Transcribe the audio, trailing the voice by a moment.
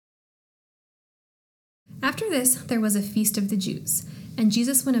After this, there was a feast of the Jews, and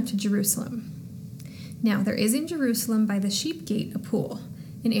Jesus went up to Jerusalem. Now there is in Jerusalem by the sheep gate a pool,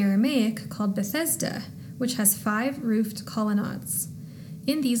 in Aramaic called Bethesda, which has 5 roofed colonnades.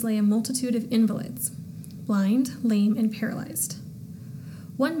 In these lay a multitude of invalids, blind, lame, and paralyzed.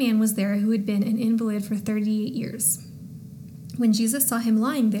 One man was there who had been an invalid for 38 years. When Jesus saw him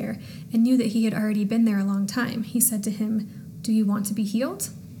lying there and knew that he had already been there a long time, he said to him, "Do you want to be healed?"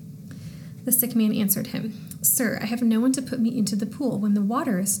 The sick man answered him, "Sir, I have no one to put me into the pool when the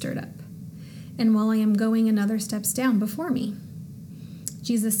water is stirred up, and while I am going another steps down before me."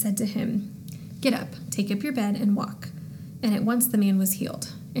 Jesus said to him, "Get up, take up your bed, and walk." And at once the man was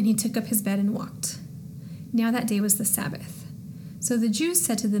healed, and he took up his bed and walked. Now that day was the Sabbath. So the Jews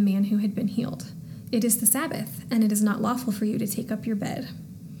said to the man who had been healed, "It is the Sabbath, and it is not lawful for you to take up your bed."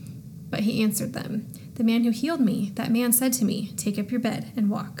 But he answered them, "The man who healed me, that man said to me, 'Take up your bed and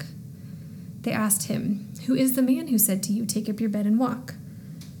walk.'" They asked him, "Who is the man who said to you, 'Take up your bed and walk'?"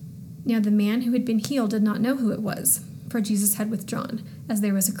 Now the man who had been healed did not know who it was, for Jesus had withdrawn, as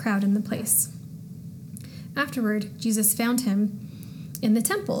there was a crowd in the place. Afterward, Jesus found him in the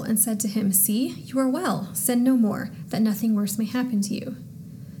temple and said to him, "See, you are well. Sin no more, that nothing worse may happen to you."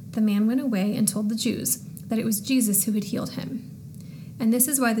 The man went away and told the Jews that it was Jesus who had healed him. And this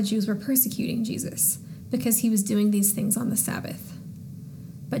is why the Jews were persecuting Jesus, because he was doing these things on the Sabbath.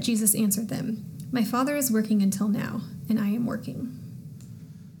 But Jesus answered them, "My Father is working until now, and I am working."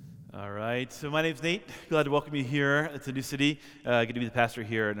 All right, so my name's Nate. Glad to welcome you here to New City. Good to be the pastor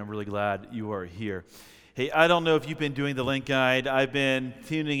here, and I'm really glad you are here. Hey, I don't know if you've been doing the Lent Guide. I've been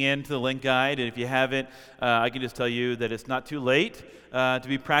tuning in to the Lent Guide, and if you haven't, I can just tell you that it's not too late to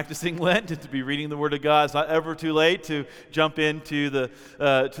be practicing Lent and to be reading the Word of God. It's not ever too late to jump into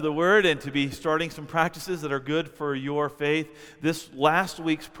the Word and to be starting some practices that are good for your faith. This last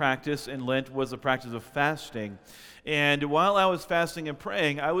week's practice in Lent was a practice of fasting. And while I was fasting and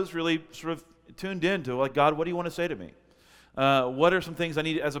praying, I was really sort of tuned into, like, God, what do you want to say to me? What are some things I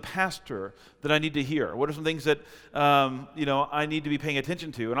need as a pastor that I need to hear? What are some things that I need to be paying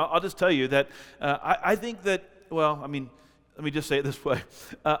attention to? And I'll just tell you that I think that, let me just say it this way.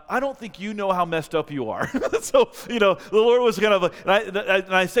 I don't think you know how messed up you are. So, the Lord was kind of,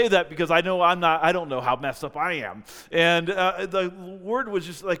 and I say that because I don't know how messed up I am. And the Word was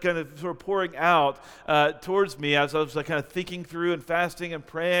just like kind of sort of pouring out towards me as I was like kind of thinking through and fasting and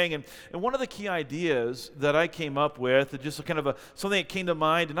praying. And one of the key ideas that I came up with, just kind of something that came to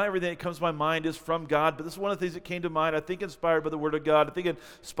mind, and not everything that comes to my mind is from God, but this is one of the things that came to mind, I think inspired by the Word of God, I think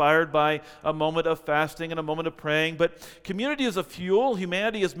inspired by a moment of fasting and a moment of praying. But community is a fuel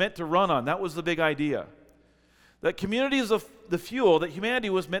humanity is meant to run on. That was the big idea. That community is the fuel that humanity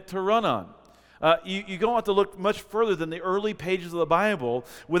was meant to run on. You don't have to look much further than the early pages of the Bible.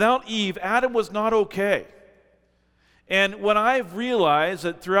 Without Eve, Adam was not okay. And when I've realized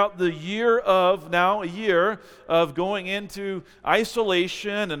that throughout the year of going into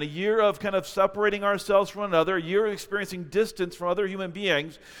isolation and a year of kind of separating ourselves from one another, a year of experiencing distance from other human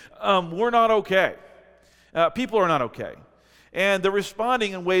beings, we're not okay. People are not okay. And they're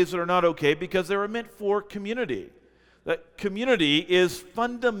responding in ways that are not okay because they were meant for community. That community is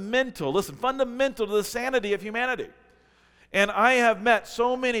fundamental to the sanity of humanity. And I have met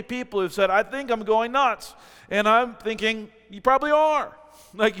so many people who've said, "I think I'm going nuts." And I'm thinking, you probably are.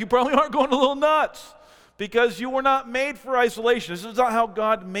 Like, you probably are going a little nuts. Because you were not made for isolation. This is not how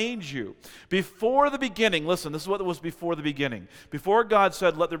God made you. Before the beginning, listen, this is what was before the beginning. Before God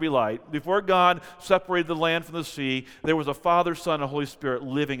said, "Let there be light," before God separated the land from the sea, there was a Father, Son, and Holy Spirit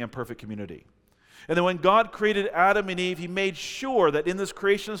living in perfect community. And then when God created Adam and Eve, He made sure that in this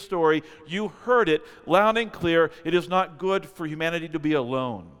creation story, you heard it loud and clear, it is not good for humanity to be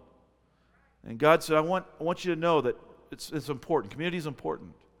alone. And God said, I want you to know that it's important. Community is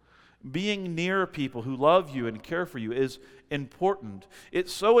important. Being near people who love you and care for you is important.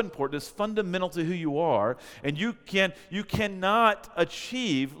 It's so important. It's fundamental to who you are, and you cannot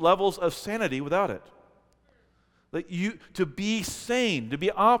achieve levels of sanity without it. To be sane, to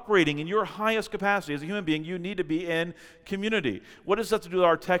be operating in your highest capacity as a human being, you need to be in community. What does that have to do with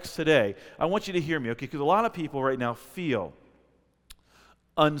our text today? I want you to hear me, okay? Because a lot of people right now feel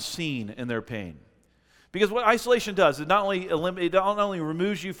unseen in their pain. Because what isolation does, it not only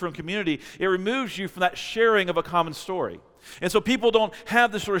removes you from community, it removes you from that sharing of a common story. And so people don't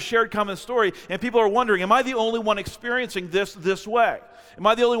have this sort of shared common story, and people are wondering, am I the only one experiencing this way? Am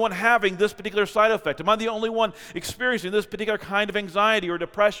I the only one having this particular side effect? Am I the only one experiencing this particular kind of anxiety or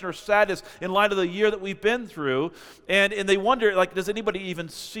depression or sadness in light of the year that we've been through? And they wonder, like, does anybody even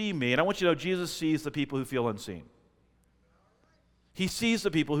see me? And I want you to know, Jesus sees the people who feel unseen. He sees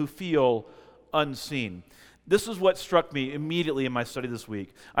the people who feel unseen. This is what struck me immediately in my study this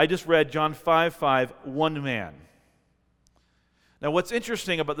week. I just read John 5:5, one man. Now, what's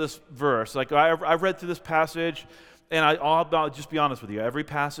interesting about this verse, like I've read through this passage, and I'll just be honest with you, every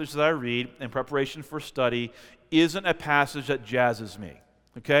passage that I read in preparation for study isn't a passage that jazzes me,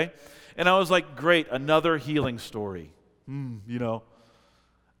 okay? And I was like, great, another healing story,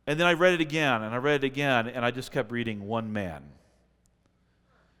 And then I read it again, and I just kept reading one man.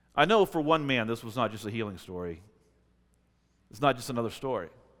 I know for one man, this was not just a healing story. It's not just another story.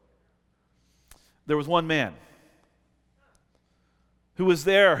 There was one man who was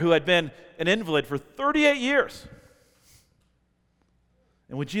there, who had been an invalid for 38 years.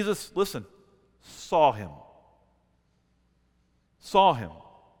 And when Jesus, saw him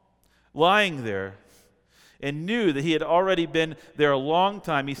lying there and knew that he had already been there a long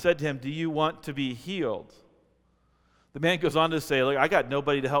time, he said to him, "Do you want to be healed?" The man goes on to say, "Look, I got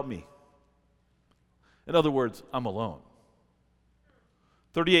nobody to help me." In other words, I'm alone.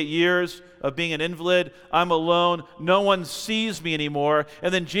 38 years of being an invalid, I'm alone, no one sees me anymore.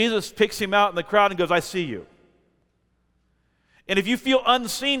 And then Jesus picks him out in the crowd and goes, "I see you." And if you feel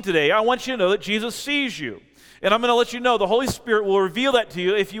unseen today, I want you to know that Jesus sees you. And I'm going to let you know the Holy Spirit will reveal that to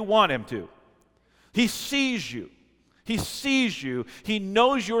you if you want him to. He sees you. He sees you. He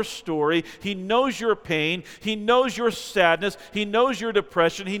knows your story. He knows your pain. He knows your sadness. He knows your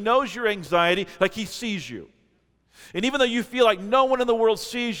depression. He knows your anxiety. Like, he sees you. And even though you feel like no one in the world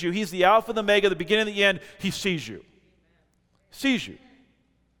sees you, he's the Alpha and the Omega, the beginning and the end. He sees you. Sees you.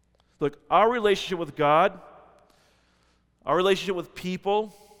 Look, our relationship with God, our relationship with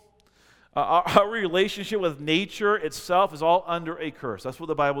people, our relationship with nature itself is all under a curse. That's what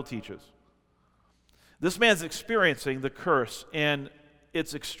the Bible teaches. This man's experiencing the curse in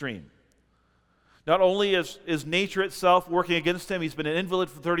its extreme. Not only is nature itself working against him, he's been an invalid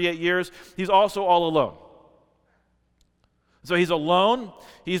for 38 years, he's also all alone. So he's alone,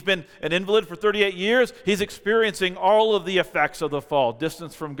 he's been an invalid for 38 years, he's experiencing all of the effects of the fall.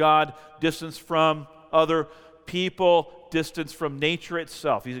 Distance from God, distance from other people, distance from nature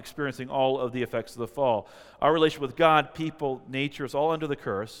itself. He's experiencing all of the effects of the fall. Our relationship with God, people, nature is all under the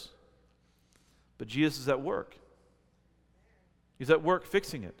curse. But Jesus is at work. He's at work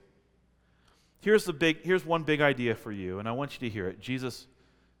fixing it. Here's one big idea for you, and I want you to hear it. Jesus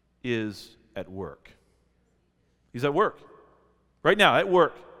is at work. He's at work. Right now, at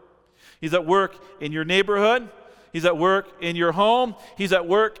work. He's at work in your neighborhood. He's at work in your home. He's at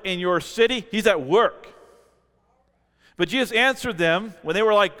work in your city. He's at work. But Jesus answered them when they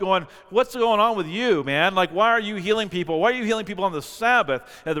were like going, "What's going on with you, man? Like, why are you healing people? Why are you healing people on the Sabbath?"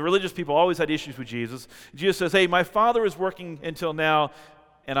 And the religious people always had issues with Jesus. Jesus says, "Hey, my Father is working until now,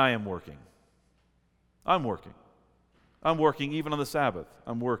 and I am working. I'm working. I'm working even on the Sabbath.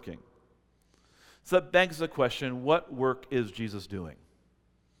 I'm working." So that begs the question, what work is Jesus doing?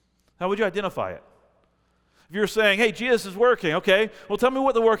 How would you identify it? If you're saying, "Hey, Jesus is working," okay, well, tell me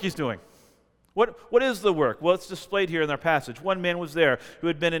what the work he's doing. What is the work? Well, it's displayed here in our passage. One man was there who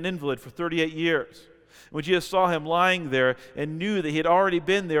had been an invalid for 38 years. When Jesus saw him lying there and knew that he had already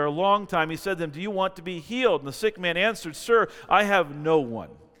been there a long time, he said to him, "Do you want to be healed?" And the sick man answered, "Sir, I have no one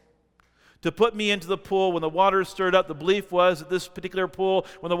to put me into the pool when the water is stirred up." The belief was that this particular pool,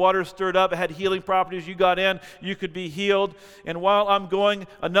 when the water is stirred up, it had healing properties. You got in, you could be healed. "And while I'm going,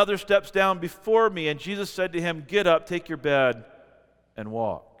 another steps down before me." And Jesus said to him, "Get up, take your bed, and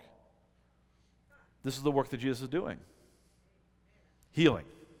walk." This is the work that Jesus is doing. Healing.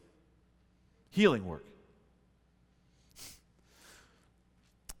 Healing work.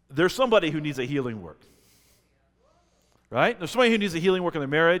 There's somebody who needs a healing work. Right? There's somebody who needs a healing work in their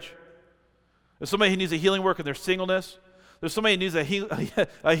marriage. There's somebody who needs a healing work in their singleness. There's somebody who needs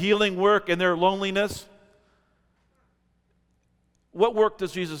a healing work in their loneliness. What work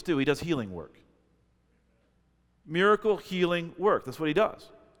does Jesus do? He does healing work. Miracle healing work. That's what he does.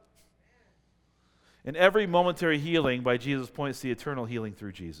 And every momentary healing by Jesus points to the eternal healing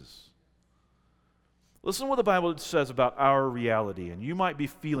through Jesus. Listen to what the Bible says about our reality, and you might be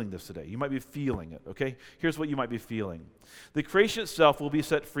feeling this today. You might be feeling it, okay? Here's what you might be feeling. The creation itself will be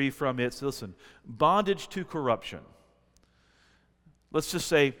set free from its, bondage to corruption. Let's just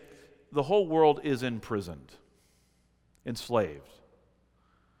say the whole world is imprisoned, enslaved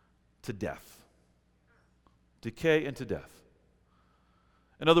to death, decay and to death.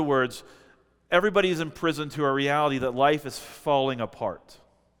 In other words, everybody is imprisoned to a reality that life is falling apart.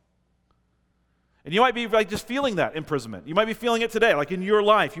 And you might be like just feeling that imprisonment. You might be feeling it today, like in your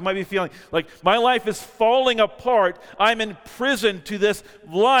life. You might be feeling like my life is falling apart. I'm imprisoned to this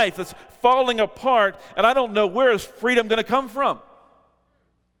life that's falling apart, and I don't know where is freedom going to come from.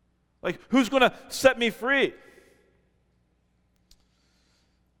 Like, who's going to set me free?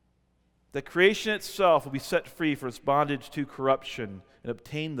 That creation itself will be set free from its bondage to corruption and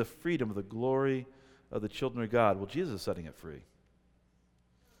obtain the freedom of the glory of the children of God. Well, Jesus is setting it free.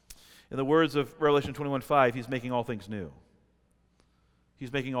 In the words of Revelation 21:5, he's making all things new.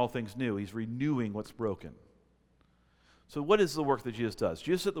 He's making all things new. He's renewing what's broken. So what is the work that Jesus does?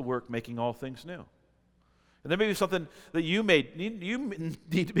 Jesus did the work making all things new. And there may be something that you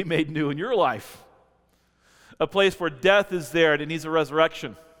need to be made new in your life. A place where death is there and it needs a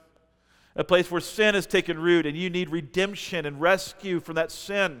resurrection. A place where sin has taken root and you need redemption and rescue from that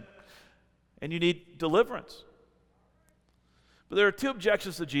sin. And you need deliverance. But there are two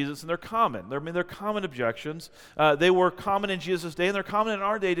objections to Jesus, and they're common. They're common objections. They were common in Jesus' day, and they're common in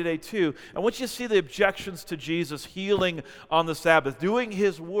our day today too. I want you to see the objections to Jesus healing on the Sabbath, doing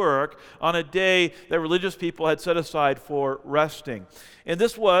his work on a day that religious people had set aside for resting. And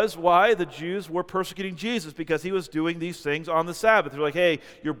this was why the Jews were persecuting Jesus, because he was doing these things on the Sabbath. They're like, hey,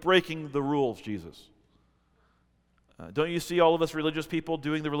 you're breaking the rules, Jesus. Don't you see all of us religious people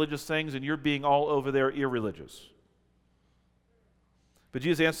doing the religious things, and you're being all over there irreligious? But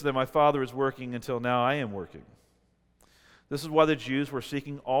Jesus answered them, my Father is working until now I am working. This is why the Jews were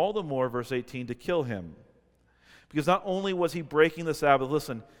seeking all the more, verse 18, to kill him. Because not only was he breaking the Sabbath,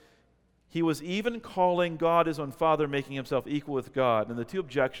 listen, he was even calling God his own Father, making himself equal with God. And the two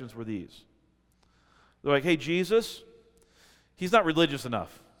objections were these. They're like, hey, Jesus, he's not religious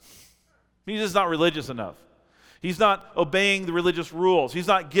enough. He's just not religious enough. He's not obeying the religious rules. He's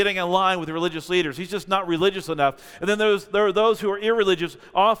not getting in line with the religious leaders. He's just not religious enough. And then there are those who are irreligious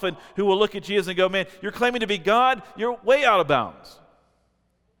often who will look at Jesus and go, man, you're claiming to be God? You're way out of bounds.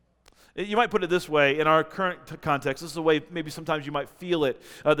 You might put it this way, in our current context, this is the way maybe sometimes you might feel it,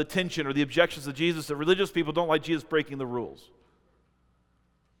 the tension or the objections to Jesus, that religious people don't like Jesus breaking the rules.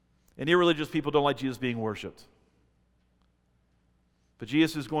 And irreligious people don't like Jesus being worshipped. But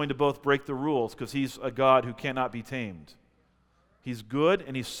Jesus is going to both break the rules because he's a God who cannot be tamed. He's good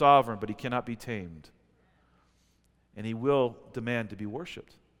and he's sovereign, but he cannot be tamed. And he will demand to be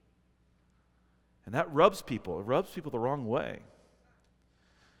worshipped. And that rubs people. It rubs people the wrong way.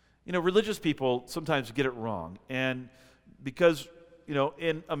 You know, religious people sometimes get it wrong. And because, you know,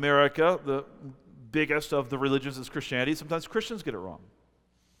 in America, the biggest of the religions is Christianity, sometimes Christians get it wrong.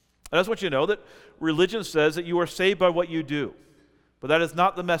 And I just want you to know that religion says that you are saved by what you do. But that is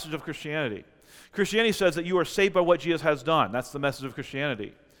not the message of Christianity. Christianity says that you are saved by what Jesus has done. That's the message of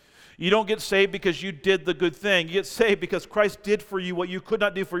Christianity. You don't get saved because you did the good thing. You get saved because Christ did for you what you could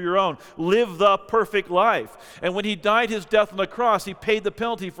not do for your own. Live the perfect life. And when he died his death on the cross, he paid the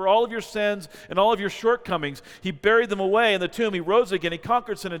penalty for all of your sins and all of your shortcomings. He buried them away in the tomb. He rose again. He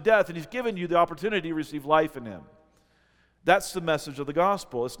conquered sin and death, and he's given you the opportunity to receive life in him. That's the message of the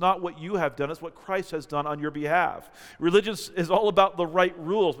gospel. It's not what you have done, it's what Christ has done on your behalf. Religion is all about the right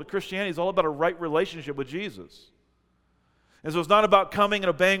rules, but Christianity is all about a right relationship with Jesus. And so it's not about coming and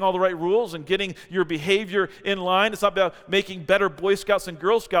obeying all the right rules and getting your behavior in line. It's not about making better Boy Scouts and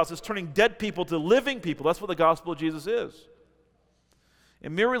Girl Scouts. It's turning dead people to living people. That's what the gospel of Jesus is.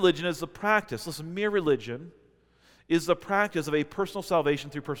 And mere religion is the practice. Listen, mere religion is the practice of a personal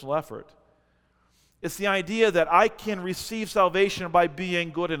salvation through personal effort. It's the idea that I can receive salvation by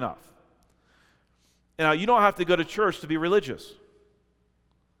being good enough. Now, you don't have to go to church to be religious.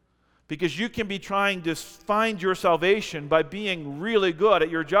 Because you can be trying to find your salvation by being really good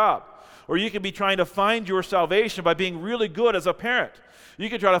at your job. Or you can be trying to find your salvation by being really good as a parent. You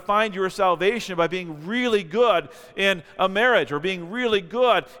can try to find your salvation by being really good in a marriage or being really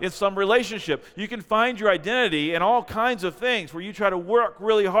good in some relationship. You can find your identity in all kinds of things where you try to work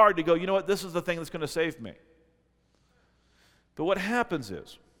really hard to go, you know what, this is the thing that's going to save me. But what happens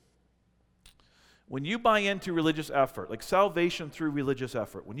is, when you buy into religious effort, like salvation through religious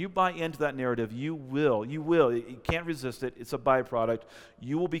effort, when you buy into that narrative, you can't resist it, it's a byproduct,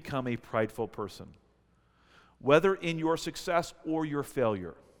 you will become a prideful person. Whether in your success or your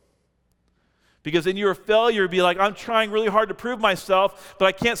failure. Because in your failure, you'd be like, I'm trying really hard to prove myself, but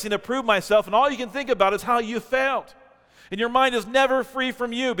I can't seem to prove myself, and all you can think about is how you failed. And your mind is never free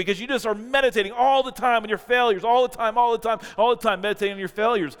from you because you just are meditating all the time on your failures, all the time, meditating on your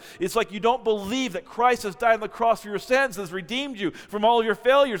failures. It's like you don't believe that Christ has died on the cross for your sins, has redeemed you from all of your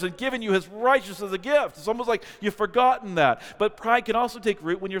failures and given you his righteousness as a gift. It's almost like you've forgotten that. But pride can also take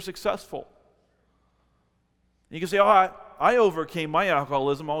root when you're successful. And you can say, I overcame my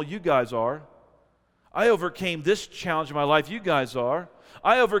alcoholism, all you guys are. I overcame this challenge in my life. You guys are.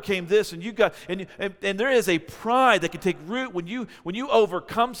 I overcame this, and you got, and there is a pride that can take root when you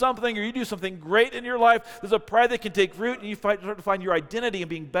overcome something or you do something great in your life. There's a pride that can take root, and you start to find your identity in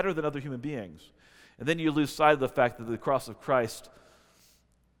being better than other human beings. And then you lose sight of the fact that the cross of Christ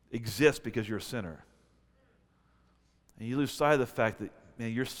exists because you're a sinner. And you lose sight of the fact that,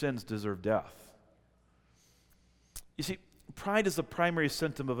 man, your sins deserve death. You see, pride is the primary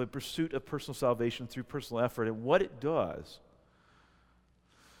symptom of a pursuit of personal salvation through personal effort. And what it does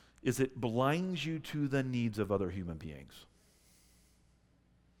is it blinds you to the needs of other human beings.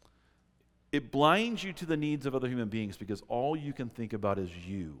 It blinds you to the needs of other human beings because all you can think about is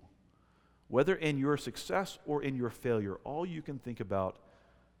you. Whether in your success or in your failure, all you can think about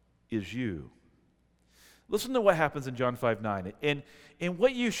is you. Listen to what happens in John 5:9. And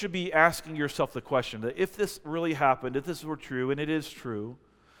what you should be asking yourself the question, that if this really happened, if this were true, and it is true,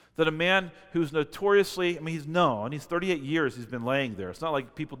 that a man who's notoriously, he's known, he's 38 years he's been laying there. It's not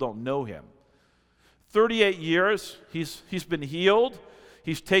like people don't know him. 38 years, he's been healed.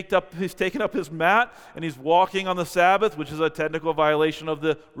 He's taken up his mat, and he's walking on the Sabbath, which is a technical violation of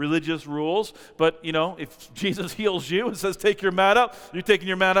the religious rules. But, if Jesus heals you and says, take your mat up, you're taking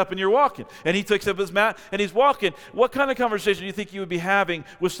your mat up and you're walking. And he takes up his mat and he's walking. What kind of conversation do you think you would be having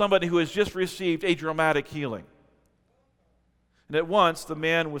with somebody who has just received a dramatic healing? And at once, the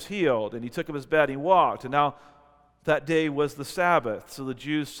man was healed, and he took up his bed and he walked. And now that day was the Sabbath. So the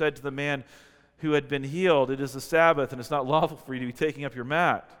Jews said to the man who had been healed, it is the Sabbath, and it's not lawful for you to be taking up your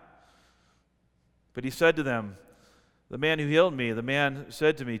mat. But he said to them, the man who healed me, the man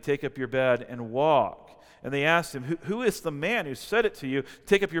said to me, take up your bed and walk. And they asked him, who is the man who said it to you,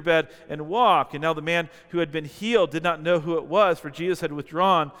 take up your bed and walk? And now the man who had been healed did not know who it was, for Jesus had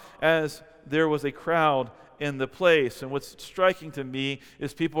withdrawn as there was a crowd in the place. And what's striking to me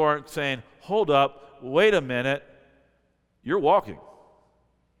is people aren't saying, hold up, wait a minute, you're walking.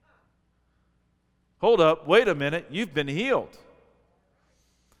 Hold up, wait a minute, you've been healed.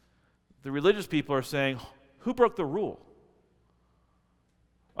 The religious people are saying, who broke the rule?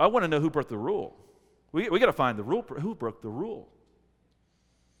 I want to know who broke the rule. We got to find the rule. Who broke the rule?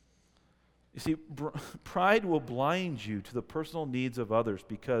 You see, pride will blind you to the personal needs of others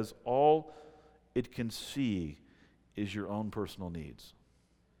because all it can see is your own personal needs.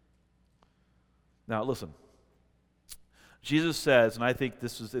 Now, listen. Jesus says, and I think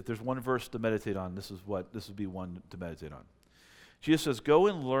this is, if there's one verse to meditate on, this would be one to meditate on. Jesus says, go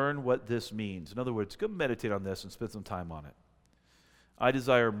and learn what this means. In other words, go meditate on this and spend some time on it. I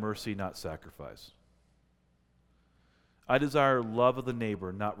desire mercy, not sacrifice. I desire love of the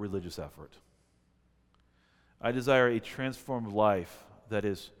neighbor, not religious effort. I desire a transformed life that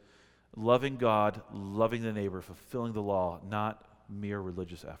is loving God, loving the neighbor, fulfilling the law, not mere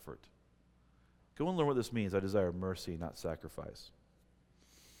religious effort. Go and learn what this means. I desire mercy, not sacrifice.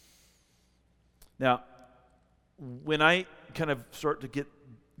 Now, when I kind of start to get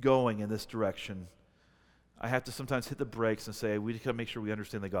going in this direction, I have to sometimes hit the brakes and say, we got to make sure we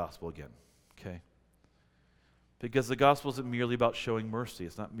understand the gospel again, okay? Because the gospel isn't merely about showing mercy.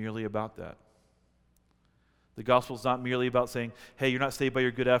 It's not merely about that. The gospel is not merely about saying, hey, you're not saved by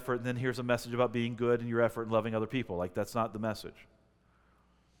your good effort, and then here's a message about being good and your effort and loving other people. Like, that's not the message.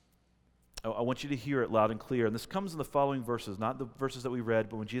 I want you to hear it loud and clear. And this comes in the following verses, not the verses that we read,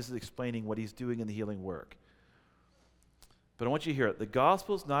 but when Jesus is explaining what he's doing in the healing work. But I want you to hear it. The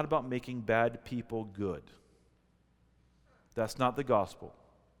gospel is not about making bad people good. That's not the gospel.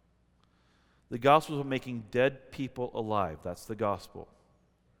 The gospel is about making dead people alive. That's the gospel.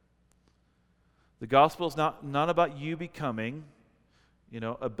 The gospel is not about you becoming,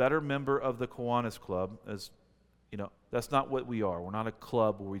 a better member of the Kiwanis Club. That's not what we are. We're not a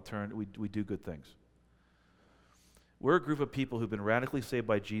club where we do good things. We're a group of people who've been radically saved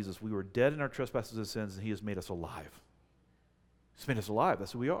by Jesus. We were dead in our trespasses and sins, and he has made us alive. He's made us alive.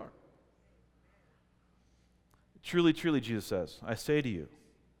 That's who we are. Truly, truly, Jesus says, I say to you,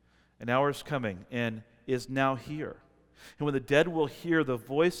 an hour is coming and is now here. And when the dead will hear the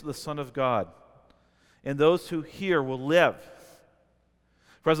voice of the Son of God, and those who hear will live.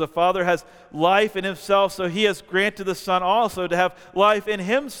 For as the Father has life in himself, so he has granted the Son also to have life in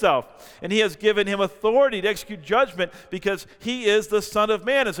himself. And he has given him authority to execute judgment because he is the Son of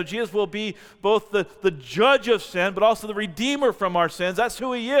Man. And so Jesus will be both the judge of sin, but also the redeemer from our sins. That's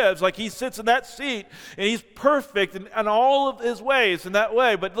who he is. Like, he sits in that seat, and he's perfect in all of his ways in that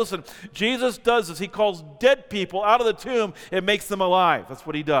way. But listen, Jesus does this. He calls dead people out of the tomb and makes them alive. That's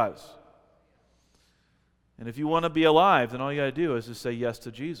what he does. And if you want to be alive, then all you got to do is just say yes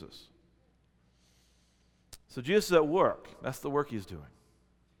to Jesus. So Jesus is at work. That's the work he's doing.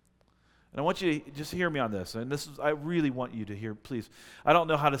 And I want you to just hear me on this. And I really want you to hear, please. I don't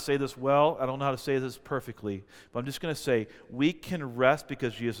know how to say this well. I don't know how to say this perfectly. But I'm just going to say, we can rest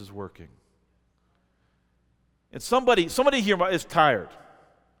because Jesus is working. And somebody here is tired.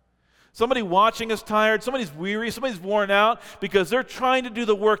 Somebody watching is tired. Somebody's weary. Somebody's worn out because they're trying to do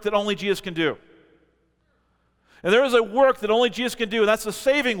the work that only Jesus can do. And there is a work that only Jesus can do, and that's the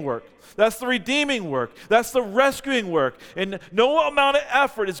saving work. That's the redeeming work. That's the rescuing work. And no amount of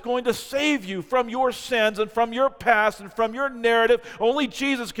effort is going to save you from your sins and from your past and from your narrative. Only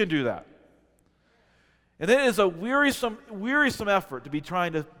Jesus can do that. And it is a wearisome effort to be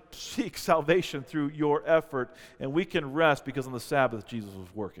trying to seek salvation through your effort, and we can rest because on the Sabbath Jesus was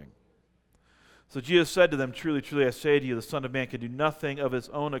working. So Jesus said to them, "Truly, truly, I say to you, the Son of Man can do nothing of his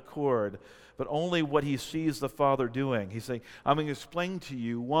own accord, but only what he sees the Father doing." He's saying, I'm going to explain to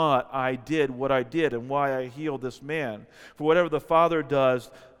you what I did, and why I healed this man. For whatever the Father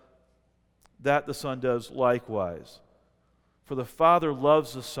does, that the Son does likewise. For the Father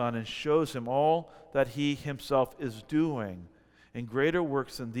loves the Son and shows him all that he himself is doing. And greater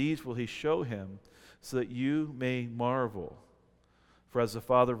works than these will he show him, so that you may marvel. For as the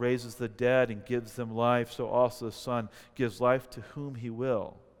Father raises the dead and gives them life, so also the Son gives life to whom he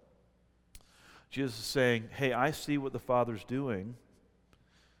will. Jesus is saying, hey, I see what the Father's doing,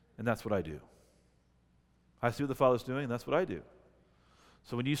 and that's what I do. I see what the Father's doing, and that's what I do.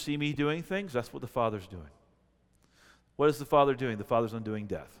 So when you see me doing things, that's what the Father's doing. What is the Father doing? The Father's undoing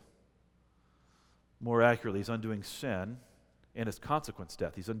death. More accurately, he's undoing sin and its consequence,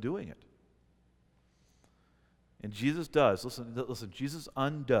 death. He's undoing it. And Jesus does, listen, Jesus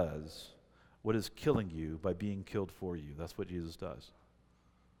undoes what is killing you by being killed for you. That's what Jesus does.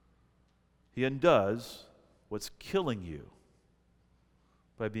 He undoes what's killing you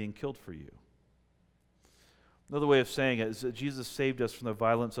by being killed for you. Another way of saying it is that Jesus saved us from the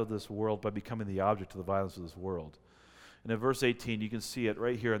violence of this world by becoming the object of the violence of this world. And in verse 18, you can see it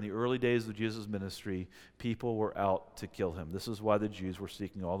right here. In the early days of Jesus' ministry, people were out to kill him. This is why the Jews were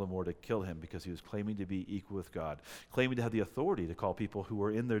seeking all the more to kill him, because he was claiming to be equal with God, claiming to have the authority to call people who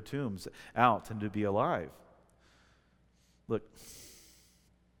were in their tombs out and to be alive. Look,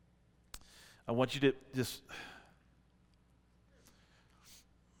 I want you to just...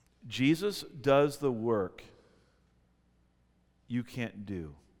 Jesus does the work you can't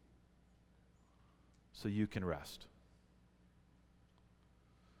do, so you can rest.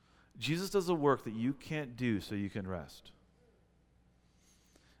 Jesus does the work that you can't do so you can rest.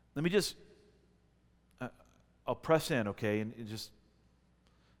 Let me just, I'll press in, okay, and just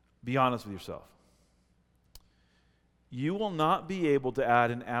be honest with yourself. You will not be able to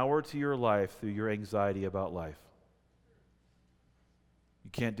add an hour to your life through your anxiety about life. You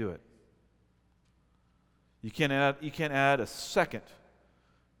can't do it. You can't add a second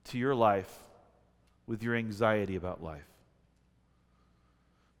to your life with your anxiety about life.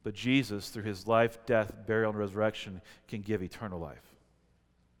 But Jesus, through his life, death, burial, and resurrection, can give eternal life.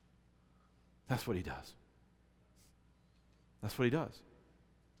 That's what he does. That's what he does.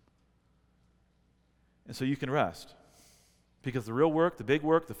 And so you can rest. Because the real work, the big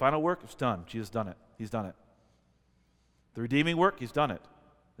work, the final work, it's done. Jesus done it. He's done it. The redeeming work, he's done it.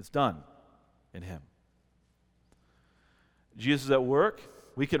 It's done in him. Jesus is at work.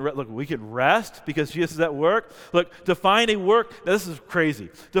 We can rest because Jesus is at work. Look, to find a work, now this is crazy.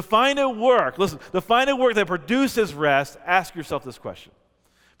 To find a work that produces rest, ask yourself this question.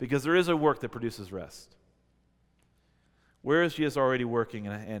 Because there is a work that produces rest. Where is Jesus already working,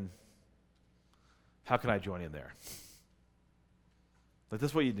 and how can I join in there? Like,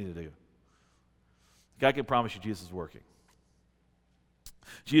 this is what you need to do. God can promise you Jesus is working.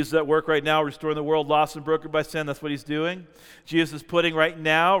 Jesus is at work right now, restoring the world lost and broken by sin. That's what he's doing. Jesus is putting right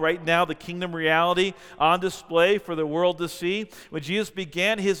now, the kingdom reality on display for the world to see. When Jesus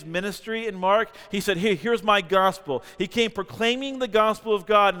began his ministry in Mark, he said, here's my gospel. He came proclaiming the gospel of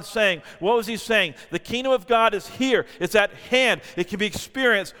God and saying, what was he saying? The kingdom of God is here. It's at hand. It can be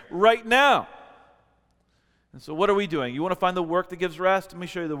experienced right now. And so what are we doing? You want to find the work that gives rest? Let me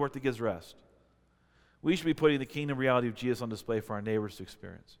show you the work that gives rest. We should be putting the kingdom reality of Jesus on display for our neighbors to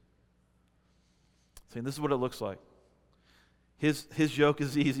experience. Saying, this is what it looks like. His yoke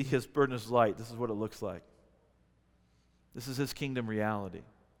is easy, his burden is light. This is what it looks like. This is his kingdom reality.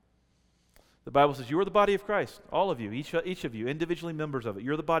 The Bible says you are the body of Christ, all of you, each of you, individually members of it.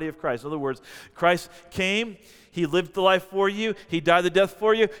 You're the body of Christ. In other words, Christ came, he lived the life for you, he died the death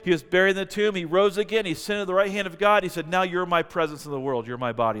for you, he was buried in the tomb, he rose again, he ascended to the right hand of God. He said, now you're my presence in the world, you're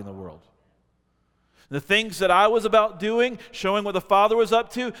my body in the world. The things that I was about doing, showing what the Father was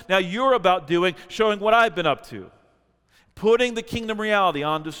up to, now you're about doing, showing what I've been up to. putting the kingdom reality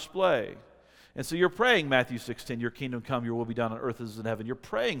on display. And so you're praying Matthew 6:10, your kingdom come, your will be done on earth as in heaven. You're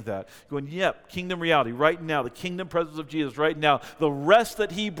praying that, going, yep, kingdom reality right now, the kingdom presence of Jesus right now, the rest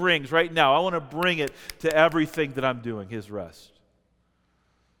that he brings right now. I want to bring it to everything that I'm doing, his rest.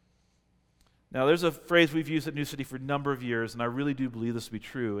 Now, there's a phrase we've used at New City for a number of years, and I really do believe this to be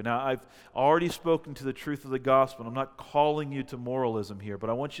true. And now, I've already spoken to the truth of the gospel, and I'm not calling you to moralism here,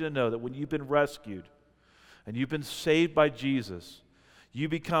 but I want you to know that when you've been rescued and you've been saved by Jesus, you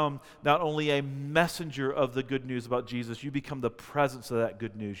become not only a messenger of the good news about Jesus, you become the presence of that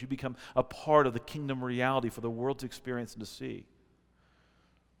good news. You become a part of the kingdom reality for the world to experience and to see.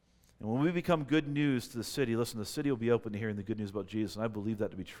 And when we become good news to the city, listen, the city will be open to hearing the good news about Jesus, and I believe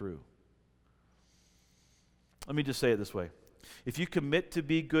that to be true. Let me just say it this way. If you commit to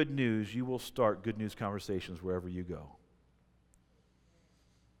be good news, you will start good news conversations wherever you go.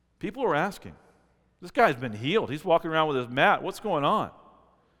 People are asking, this guy's been healed. He's walking around with his mat. What's going on?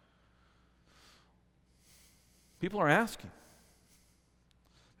 People are asking.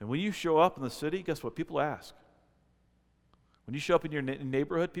 And when you show up in the city, guess what? People ask. When you show up in your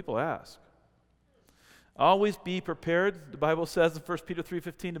neighborhood, people ask. Always be prepared, the Bible says in 1 Peter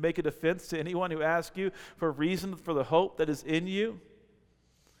 3:15, to make a defense to anyone who asks you for a reason for the hope that is in you.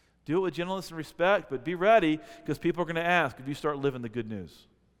 Do it with gentleness and respect, but be ready because people are going to ask if you start living the good news.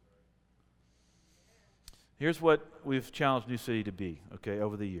 Here's what we've challenged New City to be, okay,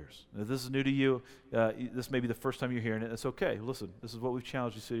 over the years. If this is new to you, this may be the first time you're hearing it. It's okay. Listen, this is what we've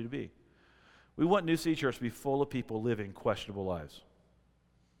challenged New City to be. We want New City Church to be full of people living questionable lives.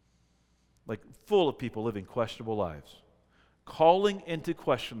 Like full of people living questionable lives. Calling into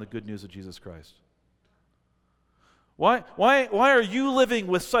question the good news of Jesus Christ. Why are you living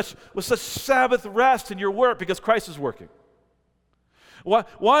with such Sabbath rest in your work? Because Christ is working.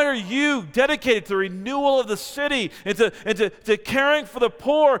 Why are you dedicated to the renewal of the city and to caring for the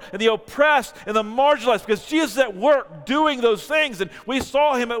poor and the oppressed and the marginalized? Because Jesus is at work doing those things, and we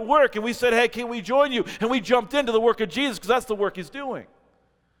saw him at work, and we said, hey, can we join you? And we jumped into the work of Jesus because that's the work he's doing.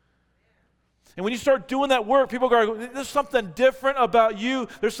 And when you start doing that work, people go, there's something different about you.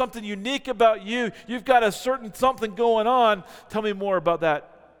 There's something unique about you. You've got a certain something going on. Tell me more about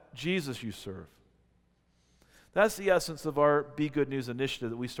that Jesus you serve. That's the essence of our Be Good News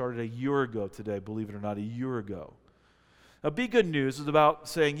initiative that we started a year ago today, believe it or not, a year ago. Now, Be Good News is about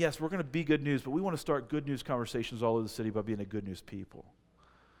saying, yes, we're going to be good news, but we want to start good news conversations all over the city by being a good news people.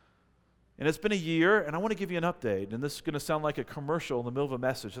 And it's been a year, and I want to give you an update. And this is going to sound like a commercial in the middle of a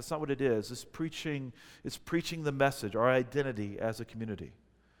message. That's not what it is. It's preaching the message, our identity as a community.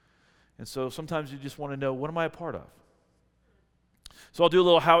 And so sometimes you just want to know, what am I a part of? So I'll do a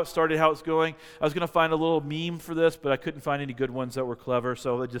little how it started, how it's going. I was going to find a little meme for this, but I couldn't find any good ones that were clever.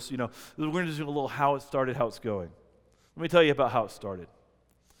 So I just, we're going to just do a little how it started, how it's going. Let me tell you about how it started.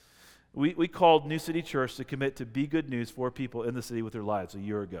 We called New City Church to commit to be good news for people in the city with their lives a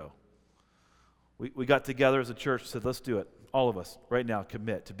year ago. We got together as a church and said, let's do it. All of us, right now,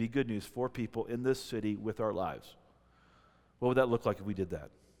 commit to be good news for people in this city with our lives. What would that look like if we did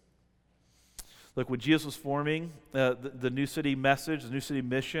that? Look, when Jesus was forming the New City message, the New City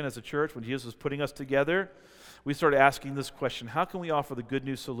mission as a church, when Jesus was putting us together, we started asking this question: how can we offer the good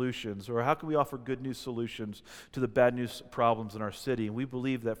news solutions, or how can we offer good news solutions to the bad news problems in our city? And we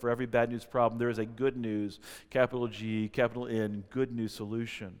believe that for every bad news problem, there is a good news, capital G, capital N, good news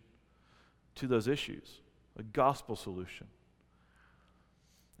solution to those issues, a gospel solution.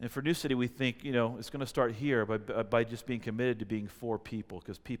 And for New City, we think, it's going to start here by just being committed to being for people,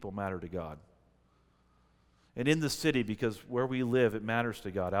 because people matter to God. And in the city, because where we live, it matters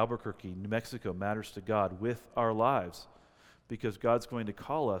to God. Albuquerque, New Mexico matters to God with our lives, because God's going to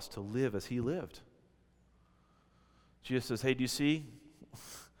call us to live as he lived. Jesus says, hey, do you see?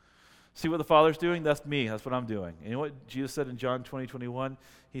 See what the Father's doing? That's me. That's what I'm doing. And you know what Jesus said in John 20:21?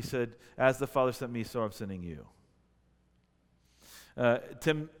 He said, as the Father sent me, so I'm sending you.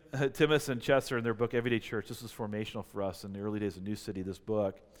 Timmis and Chester, in their book, Everyday Church, this was formational for us in the early days of New City, this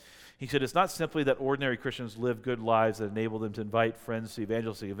book. He said, it's not simply that ordinary Christians live good lives that enable them to invite friends to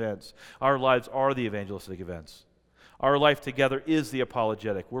evangelistic events. Our lives are the evangelistic events. Our life together is the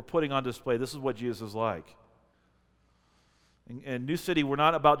apologetic. We're putting on display, this is what Jesus is like. In New City, we're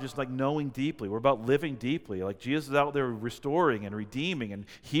not about just like knowing deeply. We're about living deeply. Like Jesus is out there restoring and redeeming and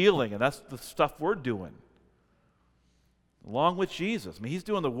healing, and that's the stuff we're doing. Along with Jesus. I mean, he's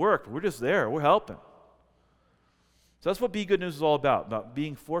doing the work. We're just there. We're helping. So that's what Be Good News is all about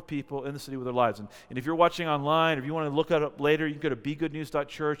being for people in the city with their lives. And if you're watching online, or if you want to look it up later, you can go to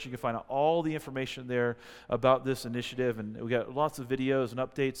begoodnews.church. You can find out all the information there about this initiative. And we got lots of videos and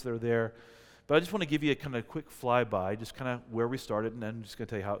updates that are there. But I just want to give you a kind of quick flyby, just kind of where we started, and then I'm just going to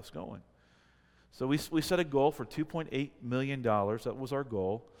tell you how it's going. So we set a goal for $2.8 million. That was our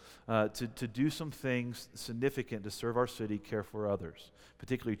goal, to do some things significant to serve our city, care for others,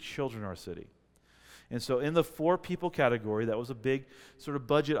 particularly children in our city. And so in the 4 people category, that was a big sort of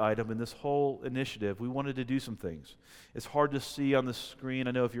budget item in this whole initiative. We wanted to do some things. It's hard to see on the screen,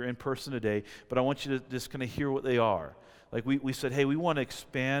 I know if you're in person today, but I want you to just kind of hear what they are. Like we said, hey, we want to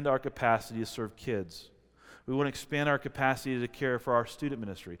expand our capacity to serve kids. We want to expand our capacity to care for our student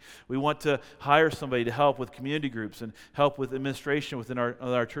ministry. We want to hire somebody to help with community groups and help with administration within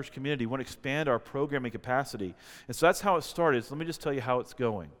our church community. We want to expand our programming capacity. And so that's how it started. So let me just tell you how it's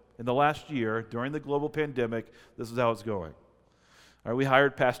going. In the last year, during the global pandemic, this is how it's going. All right, we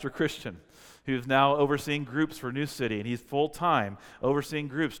hired Pastor Christian, who's now overseeing groups for New City, and he's full-time overseeing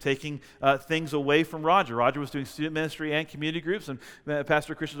groups, taking things away from Roger. Roger was doing student ministry and community groups, and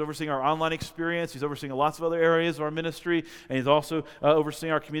Pastor Christian's overseeing our online experience. He's overseeing lots of other areas of our ministry, and he's also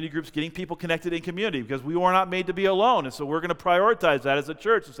overseeing our community groups, getting people connected in community, because we were not made to be alone, and so we're going to prioritize that as a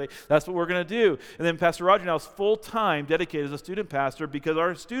church and say, that's what we're going to do. And then Pastor Roger now is full-time dedicated as a student pastor because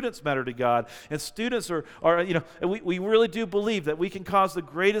our students matter to God, and students are we really do believe that we can cause the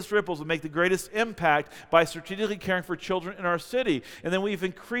greatest ripples and make the greatest impact by strategically caring for children in our city. And then we've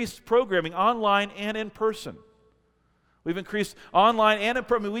increased programming online and in person. We've increased online and in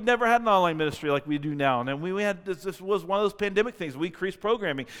person. We never had an online ministry like we do now. And then we had this was one of those pandemic things. We increased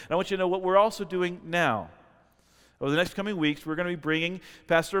programming. And I want you to know what we're also doing now. Over the next coming weeks, we're going to be bringing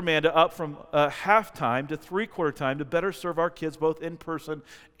Pastor Amanda up from half-time to three-quarter time to better serve our kids both in person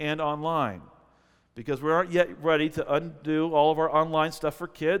and online. Because we aren't yet ready to undo all of our online stuff for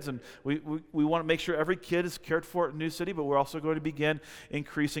kids, and we want to make sure every kid is cared for at New City, but we're also going to begin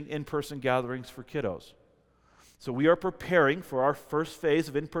increasing in-person gatherings for kiddos. So we are preparing for our first phase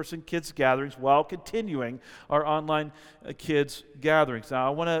of in-person kids gatherings while continuing our online kids gatherings. Now,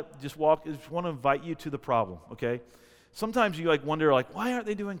 I want to invite you to the problem, okay? Sometimes you wonder, why aren't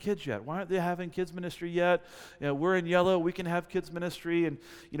they doing kids yet? Why aren't they having kids ministry yet? We're in yellow. We can have kids ministry, and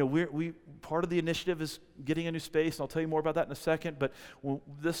we part of the initiative is getting a new space. And I'll tell you more about that in a second. But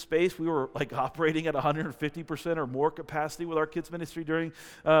this space, we were operating at 150% or more capacity with our kids ministry during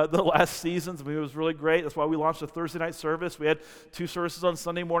the last seasons. I mean, it was really great. That's why we launched a Thursday night service. We had 2 services on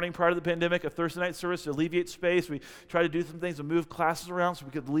Sunday morning prior to the pandemic. A Thursday night service to alleviate space. We tried to do some things to move classes around so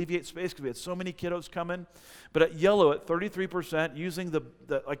we could alleviate space because we had so many kiddos coming. But at Yellow, at 33%, using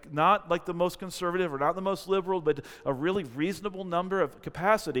not like the most conservative or not the most liberal, but a really reasonable number of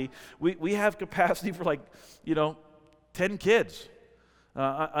capacity, we have capacity for 10 kids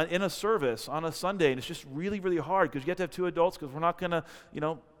in a service on a Sunday, and it's just really, really hard because you have to have 2 adults because we're not going to,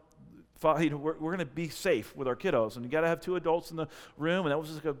 we're going to be safe with our kiddos, and you got to have 2 adults in the room, and that was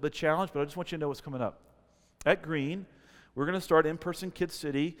just the challenge. But I just want you to know what's coming up. At Green, we're going to start in-person Kids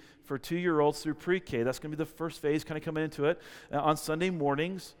City for 2-year-olds through pre-K. That's going to be the first phase kind of coming into it. On Sunday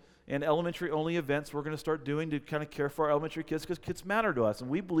mornings and elementary-only events we're going to start doing to kind of care for our elementary kids because kids matter to us. And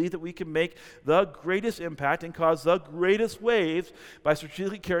we believe that we can make the greatest impact and cause the greatest waves by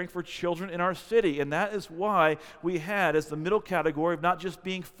strategically caring for children in our city. And that is why we had as the middle category of not just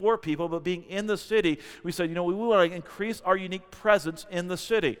being for people, but being in the city, we said, we want to increase our unique presence in the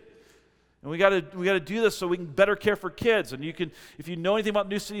city. And we got to do this so we can better care for kids. And you can, if you know anything about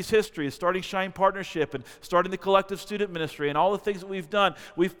New City's history, starting Shine Partnership and starting the collective student ministry and all the things that we've done,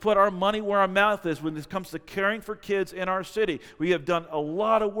 we've put our money where our mouth is when it comes to caring for kids in our city. We have done a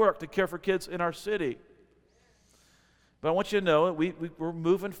lot of work to care for kids in our city. But I want you to know we're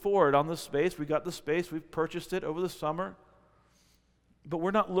moving forward on this space. We got the space. We've purchased it over the summer. But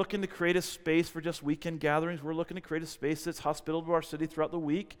we're not looking to create a space for just weekend gatherings. We're looking to create a space that's hospitable to our city throughout the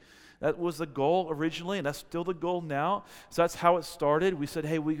week. That was the goal originally, and that's still the goal now. So that's how it started. We said,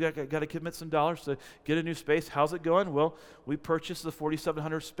 hey, we got to commit some dollars to get a new space. How's it going? Well, we purchased the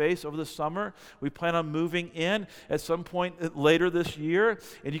 4,700 space over the summer. We plan on moving in at some point later this year,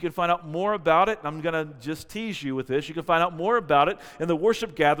 and you can find out more about it. I'm going to just tease you with this. You can find out more about it in the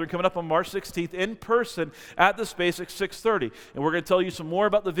worship gathering coming up on March 16th in person at the space at 6:30. And we're going to tell you some more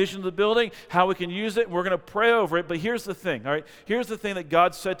about the vision of the building, how we can use it, and we're going to pray over it. But here's the thing, all right? Here's the thing that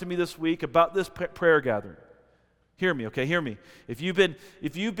God said to me this week about this prayer gathering. Hear me, okay? Hear me. If you've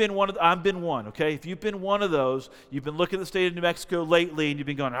been one of, I've been one, okay? If you've been one of those, you've been looking at the state of New Mexico lately, and you've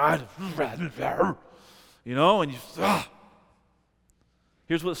been going, and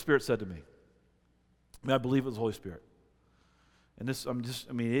here's what the Spirit said to me. I believe it was the Holy Spirit. And this,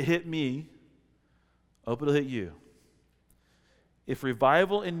 it hit me. I hope it'll hit you. If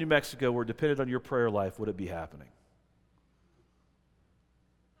revival in New Mexico were dependent on your prayer life, would it be happening?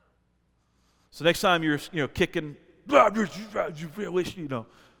 So next time you're kicking, New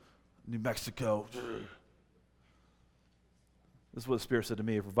Mexico. This is what the Spirit said to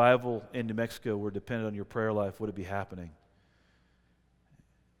me. If revival in New Mexico were dependent on your prayer life, would it be happening?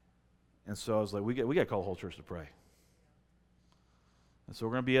 And so I was like, we got to call the whole church to pray. And so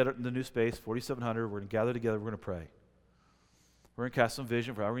we're going to be at the new space, 4,700. We're going to gather together. We're going to pray. We're going to cast some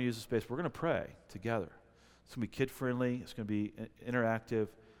vision for how we're going to use the space. We're going to pray together. It's going to be kid-friendly. It's going to be interactive.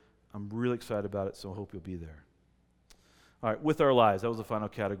 I'm really excited about it, so I hope you'll be there. All right, with our lives, that was the final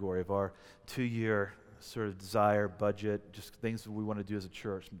category of our 2-year sort of desire, budget, just things that we want to do as a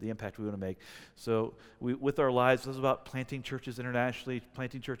church, the impact we want to make. So with our lives, this is about planting churches internationally,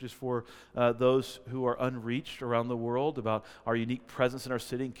 planting churches for those who are unreached around the world, about our unique presence in our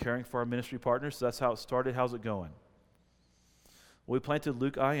city and caring for our ministry partners. So that's how it started. How's it going? Well, we planted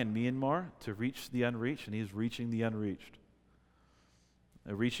Luke I in Myanmar to reach the unreached, and he's reaching the unreached.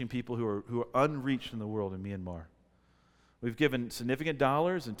 Reaching people who are unreached in the world in Myanmar. We've given significant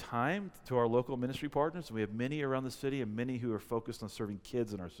dollars and time to our local ministry partners, and we have many around the city and many who are focused on serving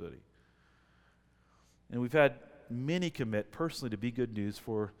kids in our city. And we've had many commit personally to Be Good News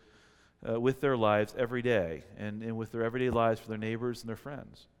for with their lives every day and with their everyday lives for their neighbors and their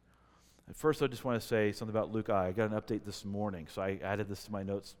friends. At first, I just want to say something about Luke I. I got an update this morning, so I added this to my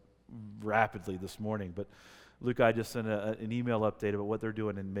notes rapidly this morning. But Luke I just sent an email update about what they're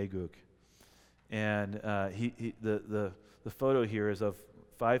doing in Meguk. And the photo here is of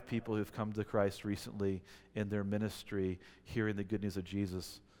 5 people who've come to Christ recently in their ministry, hearing the good news of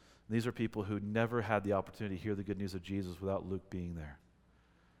Jesus. And these are people who never had the opportunity to hear the good news of Jesus without Luke being there.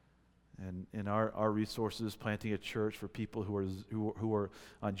 And in our resources, planting a church for people who are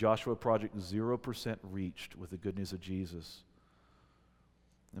on Joshua Project 0% reached with the good news of Jesus.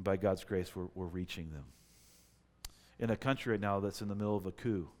 And by God's grace, we're reaching them. In a country right now that's in the middle of a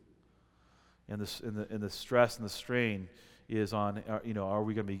coup. And the stress and the strain is on, are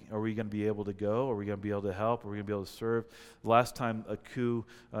we going to be able to go? Are we going to be able to help? Are we going to be able to serve? The last time a coup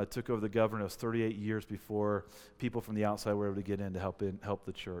took over the government, it was 38 years before people from the outside were able to get in to help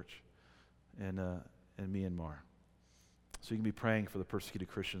the church in Myanmar. So you can be praying for the persecuted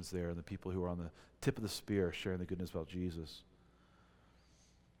Christians there and the people who are on the tip of the spear sharing the good news about Jesus.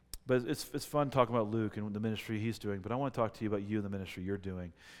 But it's fun talking about Luke and the ministry he's doing, but I want to talk to you about you and the ministry you're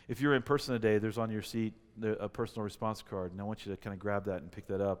doing. If you're in person today, there's on your seat a personal response card, and I want you to kind of grab that and pick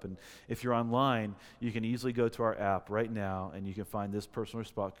that up. And if you're online, you can easily go to our app right now, and you can find this personal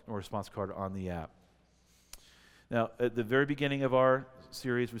response card on the app. Now, at the very beginning of our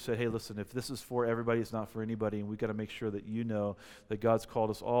series, we said, hey, listen, if this is for everybody, it's not for anybody, and we've got to make sure that you know that God's called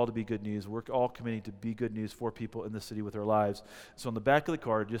us all to be good news. We're all committing to be good news for people in the city with our lives. So on the back of the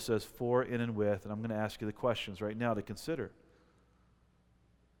card, it just says for, in, and with, and I'm going to ask you the questions right now to consider.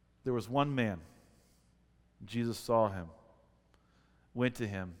 There was one man. Jesus saw him, went to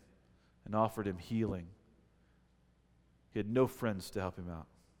him, and offered him healing. He had no friends to help him out.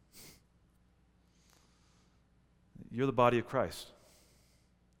 You're the body of Christ.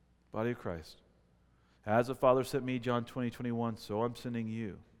 Body of Christ. As the Father sent me, John 20:21, so I'm sending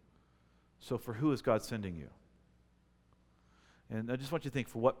you. So for who is God sending you? And I just want you to think,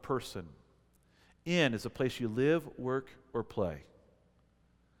 for what person? In is a place you live, work, or play.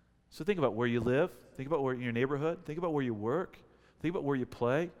 So think about where you live. Think about where in your neighborhood. Think about where you work. Think about where you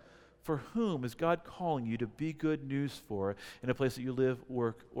play. For whom is God calling you to be good news for in a place that you live,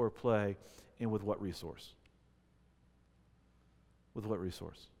 work, or play, and with what resource? With what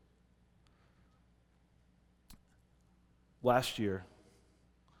resource? Last year,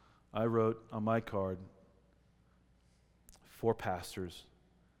 I wrote on my card 4 pastors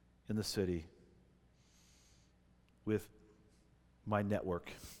in the city with my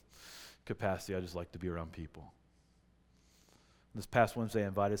network capacity. I just like to be around people. This past Wednesday, I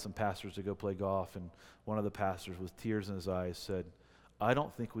invited some pastors to go play golf, and one of the pastors, with tears in his eyes, said, I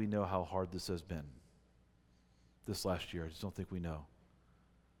don't think we know how hard this has been this last year. I just don't think we know.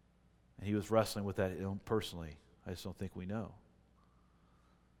 And he was wrestling with that personally. I just don't think we know.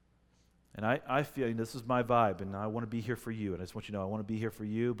 And I feel, this is my vibe, and I want to be here for you. And I just want you to know, I want to be here for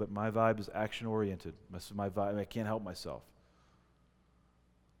you, but my vibe is action-oriented. This is my vibe. I can't help myself.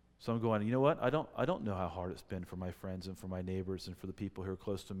 So I'm going, you know what? I don't know how hard it's been for my friends and for my neighbors and for the people who are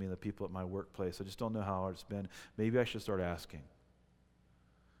close to me and the people at my workplace. I just don't know how hard it's been. Maybe I should start asking.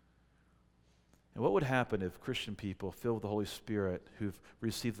 And what would happen if Christian people filled with the Holy Spirit who've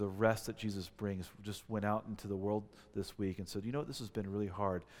received the rest that Jesus brings just went out into the world this week and said, you know what, this has been really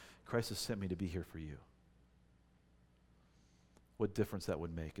hard. Christ has sent me to be here for you. What difference that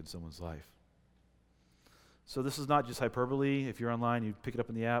would make in someone's life. So this is not just hyperbole. If you're online, you pick it up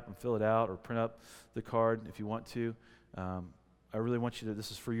in the app and fill it out or print up the card if you want to. I really want you to,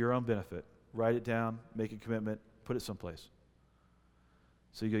 this is for your own benefit. Write it down, make a commitment, put it someplace.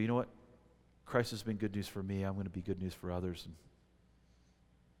 So you go, you know what? Christ has been good news for me. I'm going to be good news for others. And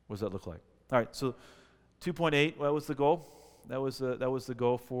what does that look like? All right, so 2.8, that was the goal. That was the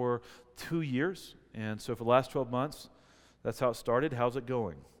goal for 2 years. And so for the last 12 months, that's how it started. How's it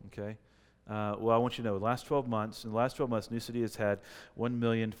going? Okay. Well, I want you to know, in the last 12 months, New City has had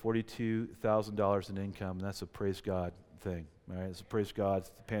 $1,042,000 in income, and that's a praise God thing. All right, it's a praise God. It's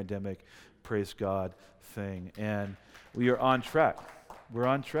the pandemic, praise God thing, and we are on track. We're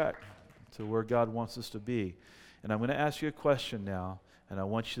on track to where God wants us to be. And I'm going to ask you a question now, and I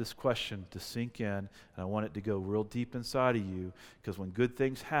want this question to sink in, and I want it to go real deep inside of you, because when good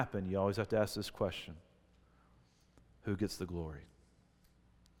things happen, you always have to ask this question: who gets the glory?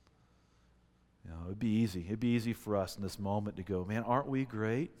 You know, it'd be easy. It'd be easy for us in this moment to go, man, aren't we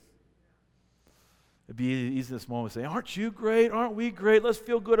great? It'd be easy in this moment to say, aren't you great? Aren't we great? Let's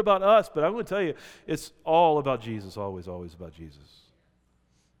feel good about us. But I'm going to tell you, it's all about Jesus, always, always about Jesus.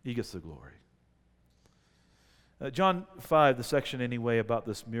 He gets the glory. John 5, the section anyway about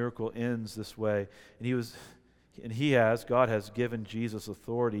this miracle ends this way. God has given Jesus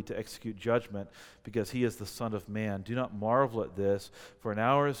authority to execute judgment because he is the Son of Man. Do not marvel at this, for an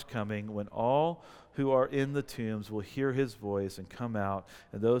hour is coming when all who are in the tombs will hear his voice and come out,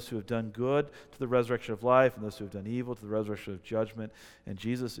 and those who have done good to the resurrection of life, and those who have done evil to the resurrection of judgment. And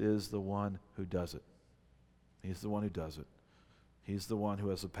Jesus is the one who does it. He's the one who does it. He's the one who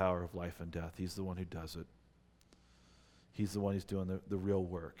has the power of life and death. He's the one who does it. He's the one who's doing the real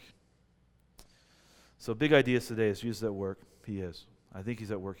work. So big ideas today is Jesus at work. He is. I think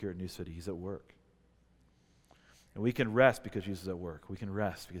he's at work here at New City. He's at work. And we can rest because Jesus is at work. We can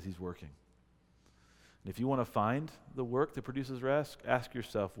rest because he's working. And if you want to find the work that produces rest, ask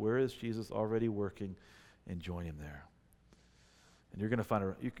yourself, where is Jesus already working, and join him there. And you're going to find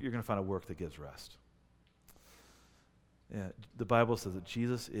a work that gives rest. Yeah, the Bible says that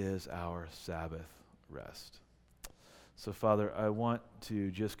Jesus is our Sabbath rest. So, Father, I want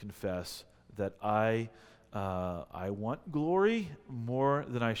to just confess that I want glory more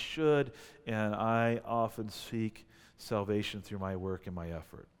than I should, and I often seek salvation through my work and my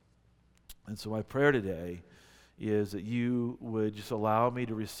effort. And so my prayer today is that you would just allow me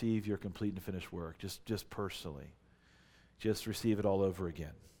to receive your complete and finished work, just personally. Just receive it all over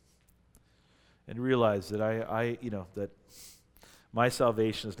again. And realize that that my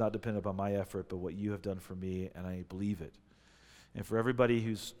salvation is not dependent upon my effort, but what you have done for me, and I believe it. And for everybody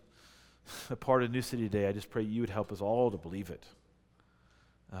who's a part of New City today, I just pray you would help us all to believe it,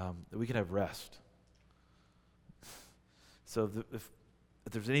 that we can have rest. So if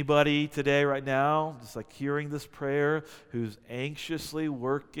there's anybody today right now, just like hearing this prayer, who's anxiously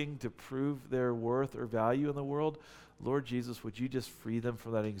working to prove their worth or value in the world, Lord Jesus, would you just free them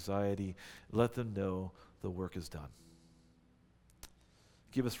from that anxiety? Let them know the work is done.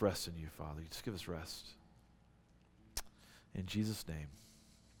 Give us rest in you, Father. Just give us rest. In Jesus' name,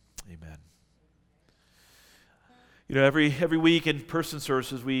 amen. You know, every week in person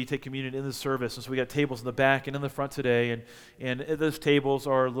services, we take communion in the service, and so we got tables in the back and in the front today, and those tables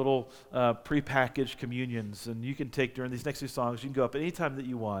are little prepackaged communions, and you can take during these next few songs, you can go up anytime that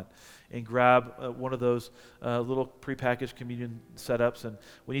you want and grab one of those little prepackaged communion setups, and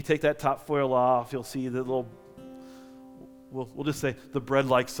when you take that top foil off, you'll see the little, we'll just say the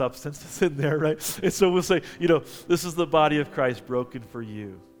bread-like substance that's in there, right? And so we'll say, you know, this is the body of Christ broken for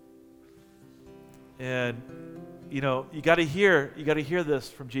you. And you know, you got to hear this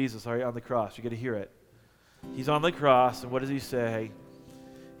from Jesus on the cross. You got to hear it. He's on the cross, and what does he say?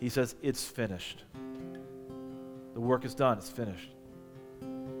 He says, "It's finished. The work is done. It's finished."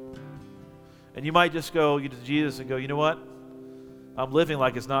 And you might just go to Jesus and go, "You know what? I'm living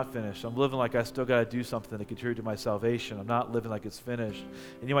like it's not finished. I'm living like I still got to do something to contribute to my salvation. I'm not living like it's finished."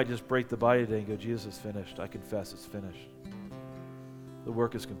 And you might just break the body today and go, "Jesus, it's finished. I confess it's finished. The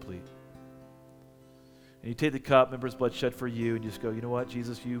work is complete." And you take the cup, remember his blood shed for you, and just go, "You know what,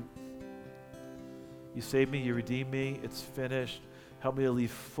 Jesus, you saved me, you redeemed me, it's finished. Help me to leave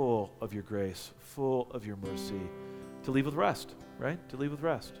full of your grace, full of your mercy, to leave with rest," right? To leave with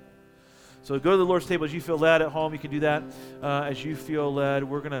rest. So go to the Lord's table as you feel led. At home, you can do that as you feel led.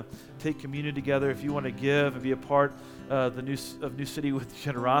 We're going to take communion together. If you want to give and be a part of New City with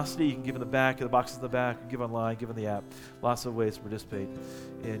generosity, you can give in the back, in the boxes in the back, you can give online, give in the app. Lots of ways to participate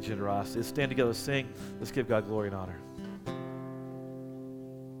in generosity. Let's stand together, let's sing. Let's give God glory and honor.